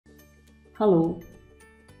Hello,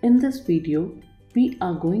 in this video, we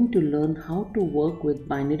are going to learn how to work with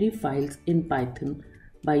binary files in Python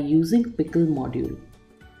by using pickle module.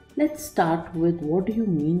 Let's start with what do you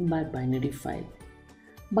mean by binary file.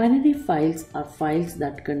 Binary files are files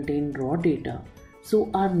that contain raw data, so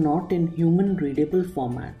are not in human readable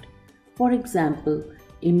format. For example,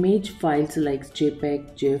 image files like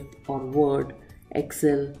JPEG, GIF or Word,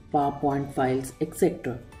 Excel, PowerPoint files,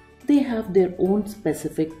 etc. They have their own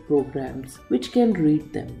specific programs which can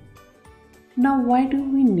read them. Now why do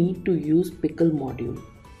we need to use pickle module?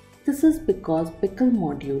 This is because pickle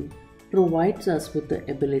module provides us with the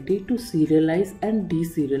ability to serialize and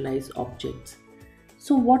deserialize objects.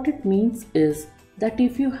 So what it means is that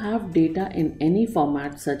if you have data in any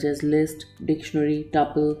format such as list, dictionary,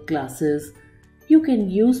 tuple, classes, you can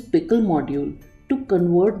use pickle module to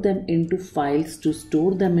convert them into files to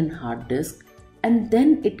store them in hard disk, and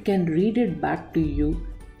then it can read it back to you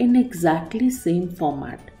in exactly same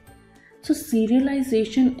format. So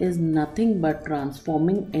serialization is nothing but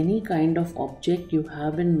transforming any kind of object you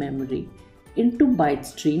have in memory into byte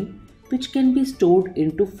stream which can be stored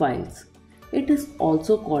into files. It is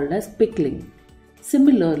also called as pickling.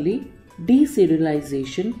 Similarly,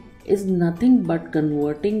 deserialization is nothing but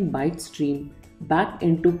converting byte stream back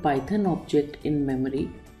into Python object in memory,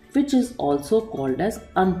 which is also called as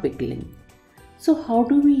unpickling. So how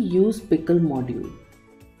do we use pickle module?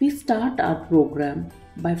 We start our program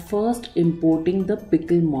by first importing the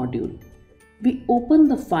pickle module. We open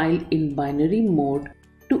the file in binary mode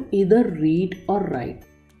to either read or write.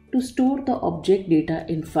 To store the object data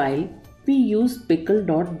in file, we use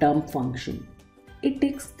pickle.dump function. It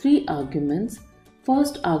takes 3 arguments.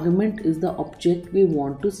 First argument is the object we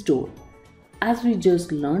want to store. As we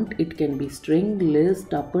just learnt, it can be string, list,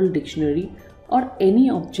 tuple, dictionary, or any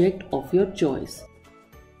object of your choice.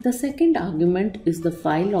 The second argument is the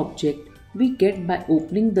file object we get by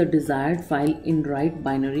opening the desired file in write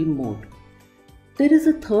binary mode. There is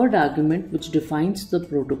a third argument which defines the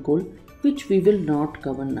protocol, which we will not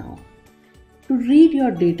cover now. To read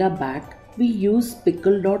your data back, we use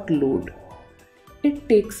pickle.load. It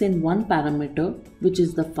takes in one parameter, which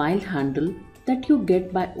is the file handle that you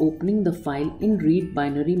get by opening the file in read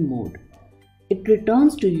binary mode. It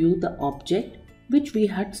returns to you the object which we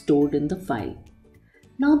had stored in the file.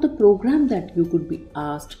 Now the program that you could be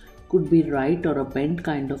asked could be write or append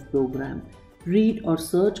kind of program, read or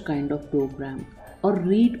search kind of program, or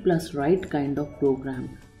read plus write kind of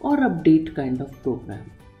program, or update kind of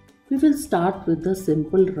program. We will start with the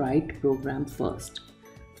simple write program first.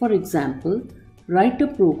 For example, write a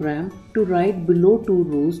program to write below 2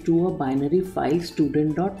 rows to a binary file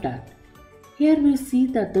student.dat. Here we see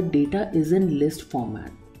that the data is in list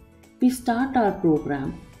format. We start our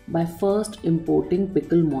program by first importing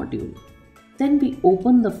pickle module. Then we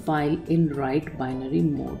open the file in write binary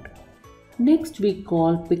mode. Next we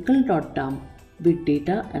call pickle.dump with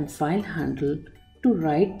data and file handle to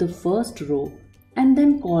write the first row and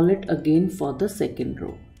then call it again for the second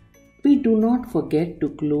row. We do not forget to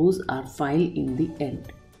close our file in the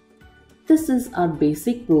end. This is our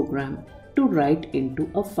basic program to write into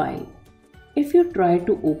a file. If you try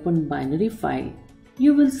to open binary file,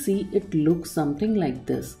 you will see it looks something like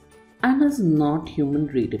this and is not human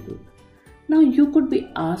readable. Now you could be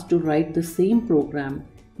asked to write the same program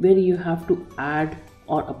where you have to add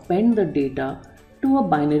or append the data to a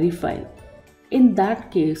binary file. In that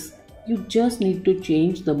case, you just need to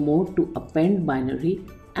change the mode to append binary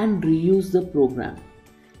and reuse the program.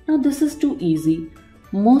 Now this is too easy.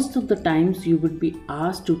 Most of the times you would be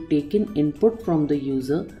asked to take in input from the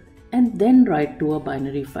user and then write to a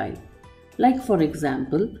binary file. Like for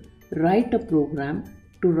example, write a program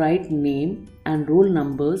to write name and roll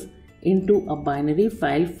numbers into a binary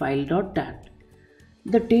file file.dat.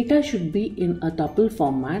 The data should be in a tuple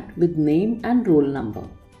format with name and roll number.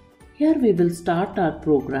 Here we will start our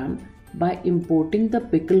program by importing the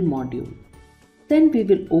pickle module. Then we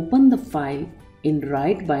will open the file in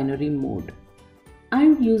write binary mode. I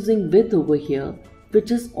am using with over here, which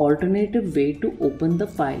is alternative way to open the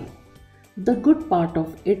file. The good part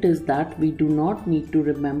of it is that we do not need to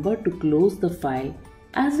remember to close the file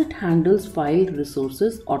as it handles file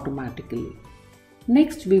resources automatically.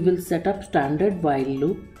 Next we will set up standard while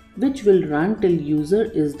loop which will run till user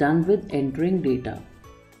is done with entering data.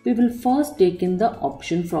 We will first take in the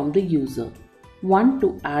option from the user, 1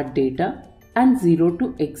 to add data and 0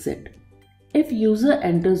 to exit. If user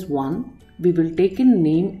enters 1, we will take in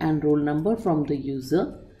name and roll number from the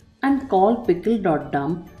user and call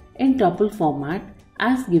pickle.dump in tuple format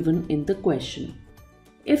as given in the question.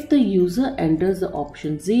 If the user enters the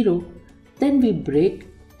option 0, then we break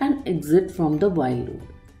and exit from the while loop.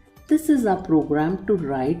 This is our program to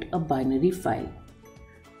write a binary file.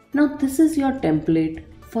 Now this is your template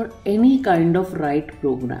for any kind of write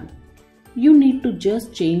program. You need to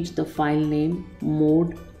just change the file name,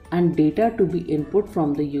 mode and data to be input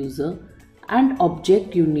from the user and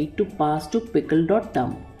object you need to pass to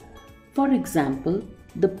pickle.dump. For example,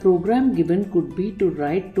 the program given could be to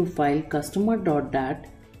write to file customer.dat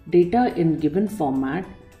data in given format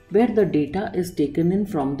where the data is taken in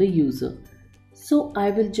from the user. So I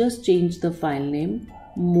will just change the file name,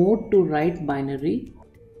 mode to write binary,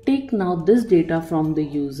 take now this data from the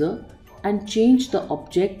user and change the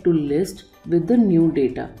object to list with the new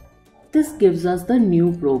data. This gives us the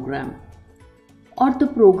new program. Or the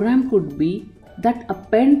program could be that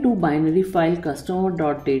append to binary file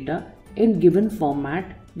customer.data in given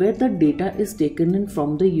format where the data is taken in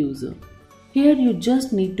from the user. Here you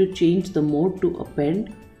just need to change the mode to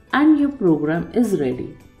append and your program is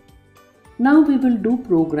ready. Now we will do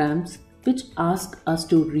programs which ask us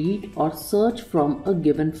to read or search from a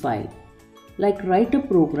given file. Like write a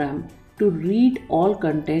program to read all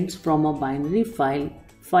contents from a binary file,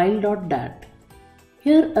 file.dat.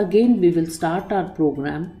 Here again we will start our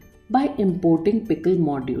program by importing pickle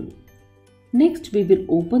module. Next we will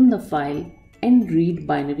open the file and read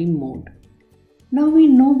binary mode. Now we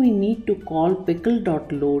know we need to call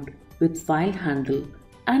pickle.load with file handle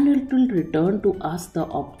and it will return to us the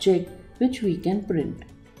object which we can print.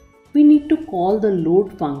 We need to call the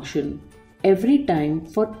load function every time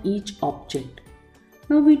for each object.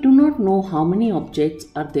 Now we do not know how many objects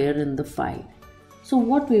are there in the file. So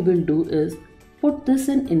what we will do is put this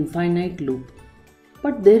in infinite loop.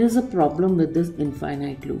 But there is a problem with this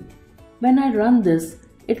infinite loop. When I run this,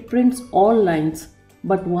 it prints all lines,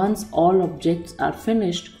 but once all objects are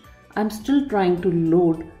finished, I'm still trying to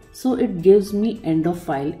load, so it gives me end of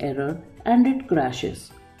file error and it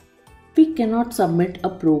crashes. We cannot submit a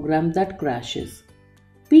program that crashes.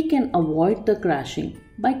 We can avoid the crashing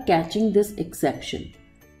by catching this exception.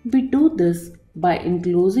 We do this by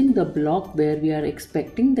enclosing the block where we are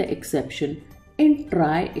expecting the exception in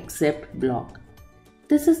try except block.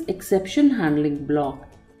 This is exception handling block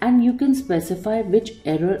and you can specify which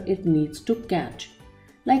error it needs to catch.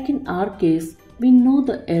 Like in our case, we know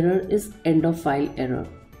the error is end of file error.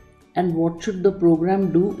 And what should the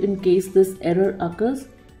program do in case this error occurs?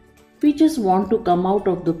 We just want to come out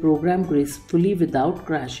of the program gracefully without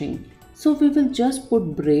crashing. So we will just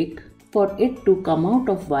put break for it to come out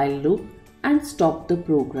of while loop and stop the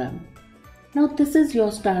program. Now this is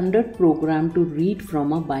your standard program to read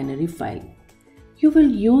from a binary file. You will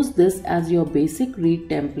use this as your basic read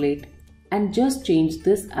template and just change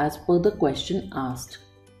this as per the question asked.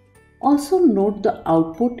 Also note the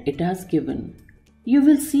output it has given. You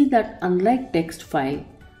will see that unlike text file,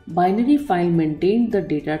 binary file maintained the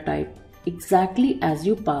data type exactly as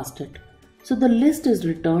you passed it. So the list is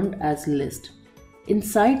returned as list.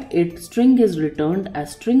 Inside it, string is returned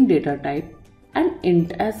as string data type and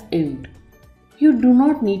int as int. You do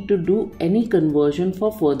not need to do any conversion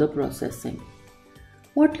for further processing.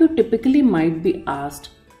 What you typically might be asked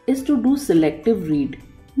is to do selective read,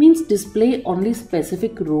 means display only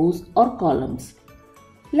specific rows or columns.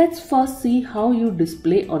 Let's first see how you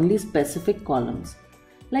display only specific columns.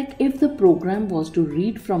 Like if the program was to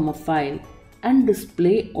read from a file and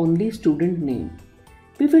display only student name.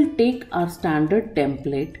 We will take our standard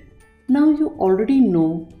template. Now you already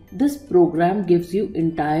know this program gives you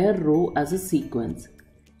entire row as a sequence.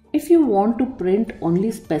 If you want to print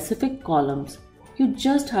only specific columns, you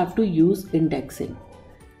just have to use indexing.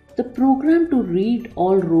 The program to read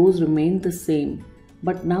all rows remains the same,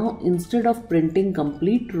 but now instead of printing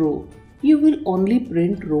complete row, you will only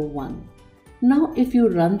print row 1. Now if you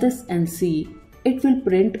run this and see, it will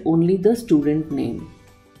print only the student name.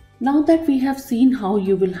 Now that we have seen how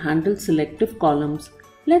you will handle selective columns,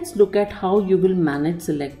 let's look at how you will manage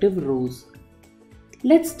selective rows.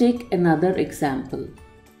 Let's take another example.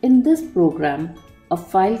 In this program, a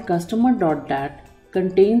file customer.dat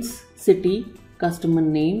contains city, customer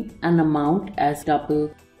name and amount as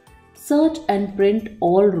tuple. Search and print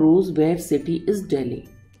all rows where city is Delhi.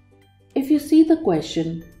 If you see the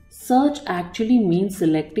question, search actually means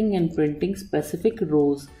selecting and printing specific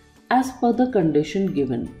rows as per the condition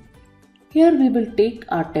given. Here we will take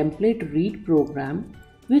our template read program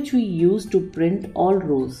which we use to print all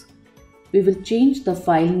rows. We will change the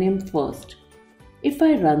file name first. If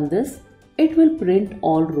I run this, it will print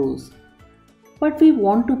all rows. But we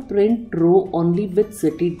want to print row only with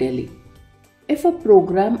city Delhi. If a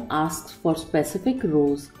program asks for specific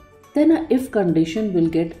rows, then a if condition will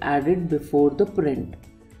get added before the print.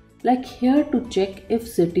 Like here to check if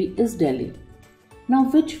city is Delhi. Now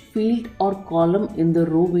which field or column in the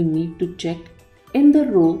row we need to check? In the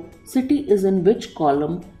row, city is in which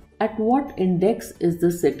column? At what index is the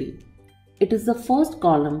city? It is the first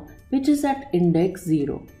column which is at index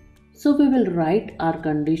 0. So we will write our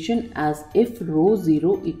condition as if row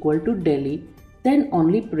 0 equal to Delhi, then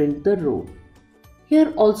only print the row.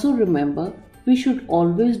 Here also remember, we should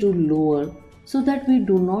always do lower so that we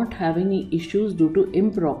do not have any issues due to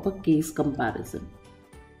improper case comparison.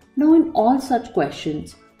 Now in all such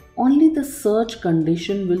questions, only the search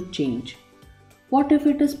condition will change. What if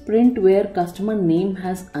it is print where customer name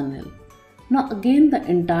has Anil? Now again the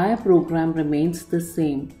entire program remains the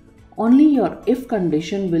same. Only your if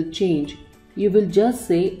condition will change. You will just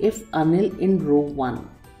say if Anil in row 1.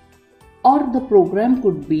 Or the program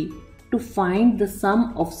could be to find the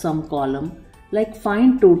sum of some column, like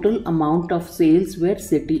find total amount of sales where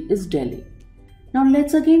city is Delhi. Now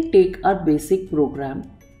let's again take our basic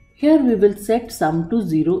program. Here we will set sum to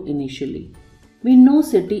 0 initially. We know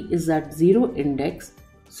city is at 0 index,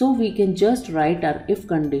 so we can just write our if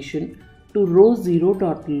condition to row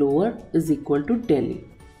 0.lower is equal to Delhi.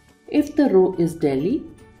 If the row is Delhi,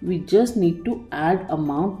 we just need to add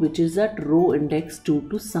amount which is at row index 2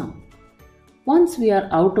 to sum. Once we are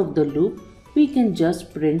out of the loop, we can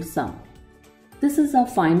just print sum. This is our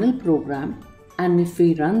final program, and if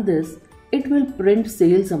we run this, it will print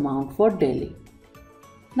sales amount for Delhi.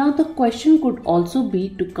 Now the question could also be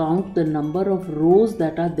to count the number of rows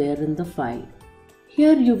that are there in the file.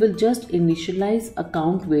 Here you will just initialize a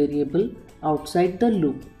count variable outside the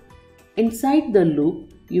loop. Inside the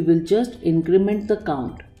loop, you will just increment the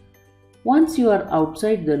count. Once you are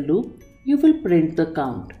outside the loop, you will print the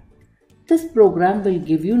count. This program will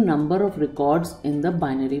give you number of records in the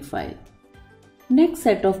binary file. Next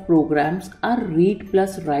set of programs are read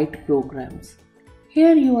plus write programs.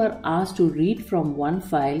 Here you are asked to read from one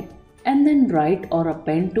file and then write or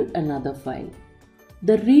append to another file.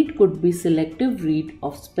 The read could be selective read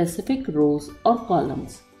of specific rows or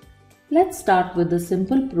columns. Let's start with a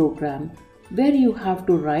simple program where you have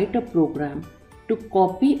to write a program to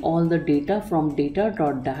copy all the data from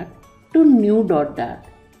data.dat to new.dat.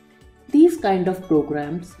 These kind of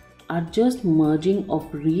programs are just merging of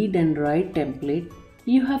read and write template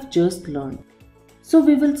you have just learned. So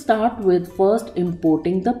we will start with first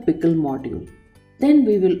importing the pickle module. Then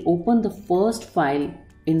we will open the first file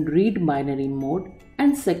in read binary mode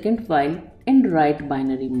and second file in write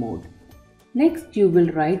binary mode. Next you will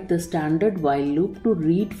write the standard while loop to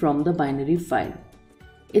read from the binary file.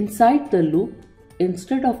 Inside the loop,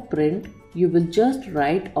 instead of print, you will just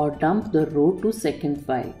write or dump the row to second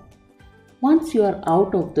file. Once you are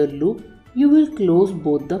out of the loop, you will close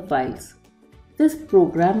both the files. This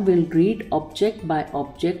program will read object by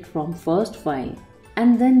object from first file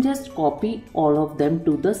and then just copy all of them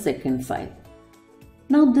to the second file.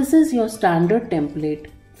 Now this is your standard template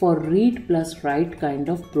for read plus write kind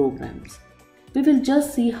of programs. We will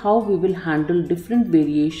just see how we will handle different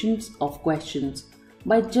variations of questions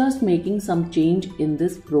by just making some change in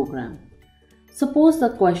this program. Suppose the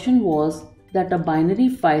question was that a binary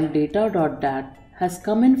file data.dat has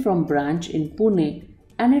come in from branch in Pune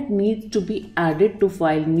and it needs to be added to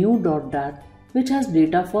file new.dat which has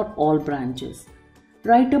data for all branches.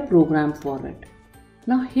 Write a program for it.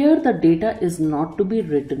 Now here the data is not to be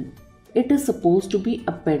written. It is supposed to be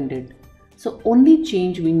appended. So only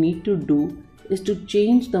change we need to do is to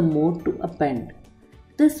change the mode to append.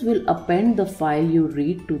 This will append the file you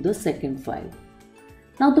read to the second file.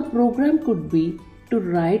 Now the program could be to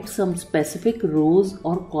write some specific rows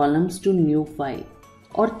or columns to new file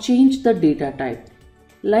or change the data type.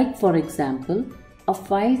 Like for example, a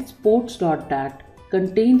file sports.dat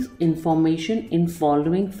contains information in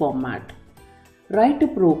following format. Write a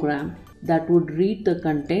program that would read the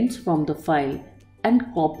contents from the file and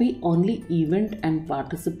copy only event and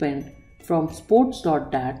participant from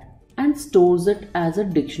sports.dat and stores it as a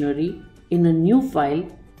dictionary in a new file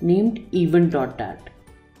named event.dat.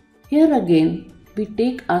 Here again, we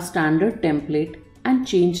take our standard template and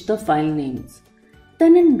change the file names.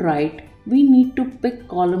 Then in write, we need to pick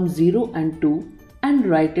column 0 and 2 and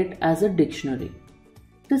write it as a dictionary.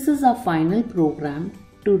 This is our final program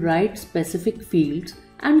to write specific fields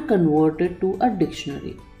and convert it to a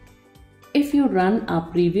dictionary. If you run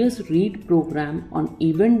our previous read program on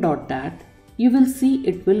event.dat, you will see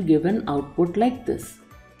it will give an output like this.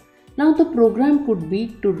 Now the program could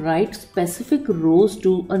be to write specific rows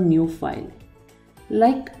to a new file.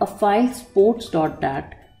 Like a file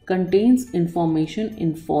sports.dat contains information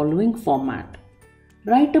in following format.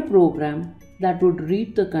 Write a program that would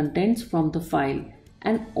read the contents from the file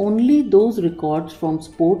and only those records from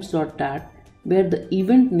sports.dat where the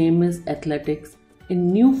event name is athletics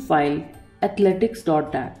in new file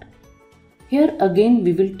athletics.dat. Here again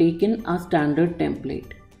we will take in our standard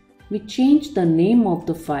template. We change the name of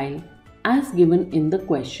the file as given in the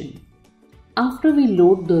question. After we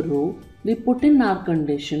load the row, we put in our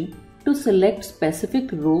condition to select specific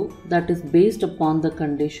row that is based upon the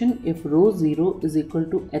condition if row 0 is equal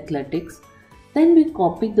to athletics, then we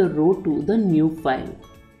copy the row to the new file.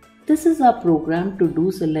 This is our program to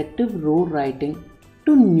do selective row writing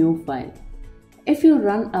to new file. If you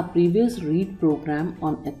run a previous read program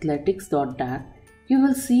on athletics.dat, you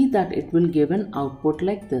will see that it will give an output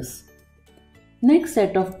like this. Next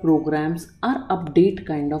set of programs are update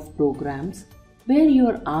kind of programs where you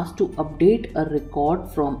are asked to update a record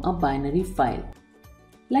from a binary file.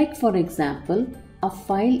 Like for example, a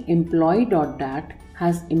file employee.dat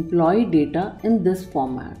has employee data in this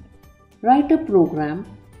format. Write a program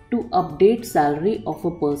to update salary of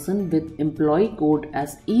a person with employee code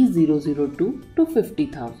as E002 to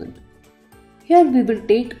 50,000. Here we will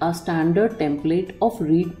take a standard template of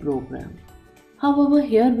read program. However,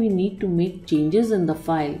 here we need to make changes in the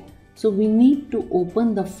file, so we need to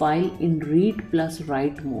open the file in read plus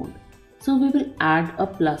write mode. So we will add a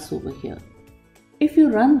plus over here. If you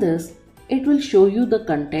run this, it will show you the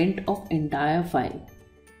content of entire file.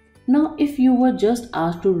 Now if you were just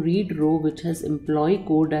asked to read row which has employee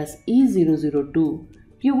code as E002,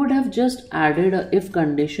 you would have just added a if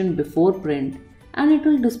condition before print and it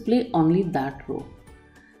will display only that row.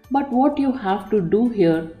 But what you have to do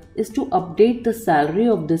here is to update the salary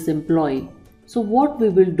of this employee. So what we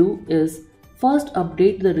will do is first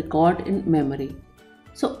update the record in memory.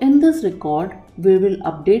 So in this record, we will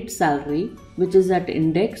update salary which is at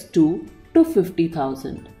index 2 to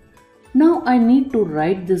 50,000. Now I need to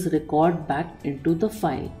write this record back into the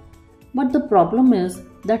file. But the problem is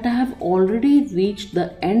that I have already reached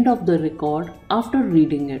the end of the record after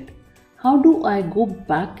reading it. How do I go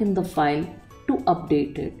back in the file to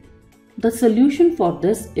update it? The solution for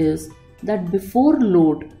this is that before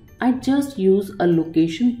load, I just use a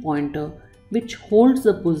location pointer which holds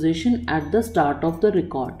the position at the start of the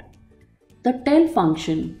record. The tell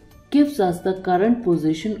function gives us the current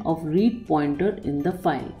position of read pointer in the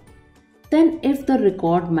file. Then if the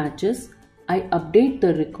record matches, I update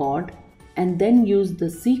the record and then use the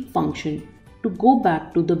seek function to go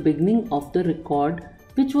back to the beginning of the record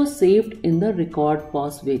which was saved in the record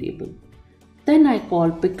pos variable. Then I call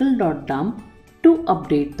pickle.dump to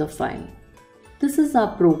update the file. This is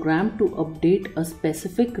our program to update a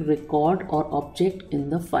specific record or object in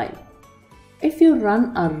the file. If you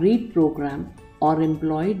run a read program or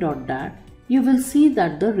employee.dat, you will see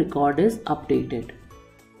that the record is updated.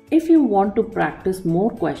 If you want to practice more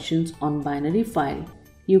questions on binary file,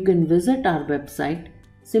 you can visit our website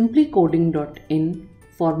simplycoding.in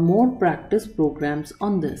for more practice programs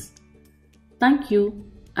on this. Thank you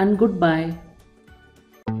and goodbye.